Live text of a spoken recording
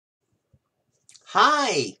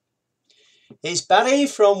Hi, it's Barry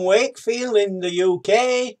from Wakefield in the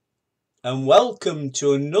UK, and welcome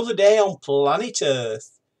to another day on planet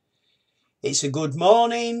Earth. It's a good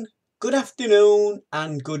morning, good afternoon,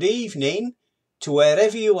 and good evening to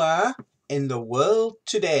wherever you are in the world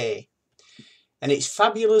today. And it's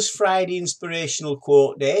Fabulous Friday Inspirational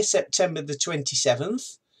Quote Day, September the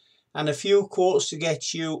 27th, and a few quotes to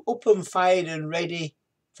get you up and fired and ready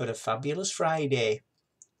for a fabulous Friday.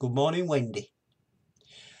 Good morning, Wendy.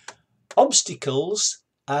 Obstacles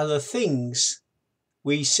are the things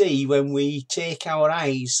we see when we take our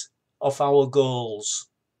eyes off our goals.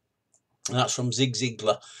 And that's from Zig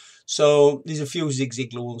Ziglar. So there's a few Zig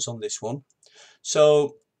Ziglar ones on this one.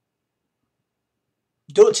 So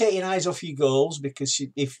don't take your eyes off your goals, because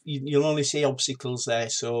you'll only see obstacles there.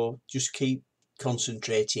 So just keep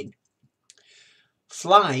concentrating.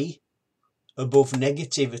 Fly above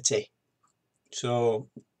negativity. So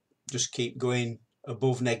just keep going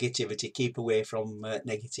above negativity. Keep away from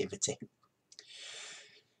negativity.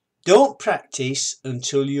 Don't practice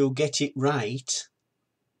until you get it right.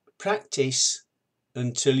 Practice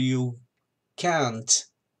until you can't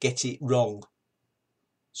get it wrong.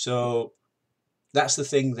 So that's the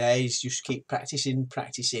thing there, is just keep practicing.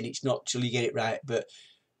 It's not till you get it right, but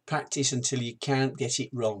practice until you can't get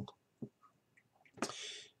it wrong.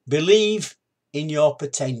 Believe in your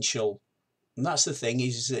potential. And that's the thing,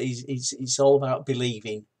 is it's all about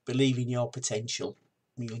believing your potential,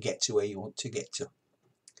 and you'll get to where you want to get to.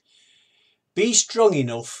 Be strong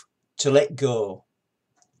enough to let go,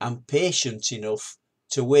 and patient enough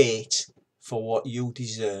to wait for what you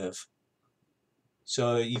deserve.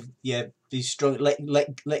 So be strong,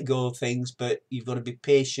 let go of things, but you've got to be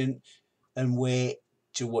patient and wait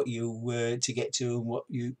to what you to get to and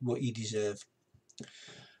what you deserve.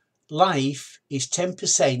 Life is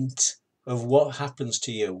 10% of what happens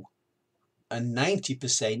to you, and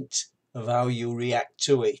 90% of how you react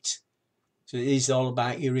to it. So it is all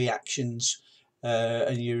about your reactions,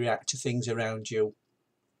 and you react to things around you.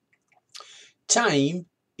 Time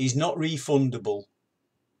is not refundable.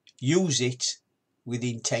 Use it with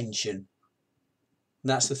intention. And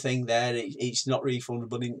that's the thing there. It's not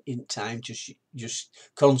refundable in time. Just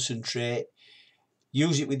concentrate.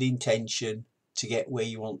 Use it with intention to get where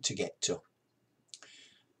you want to get to.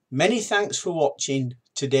 Many thanks for watching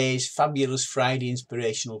today's Fabulous Friday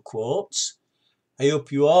Inspirational Quotes. I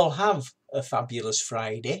hope you all have a fabulous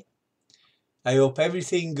Friday. I hope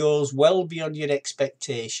everything goes well beyond your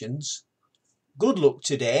expectations. Good luck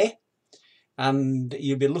today, and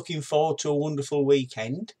you'll be looking forward to a wonderful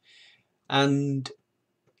weekend. And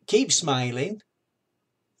keep smiling,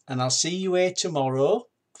 and I'll see you here tomorrow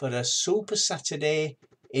for a Super Saturday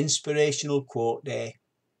Inspirational Quote Day.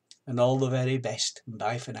 And all the very best. And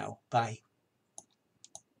bye for now. Bye.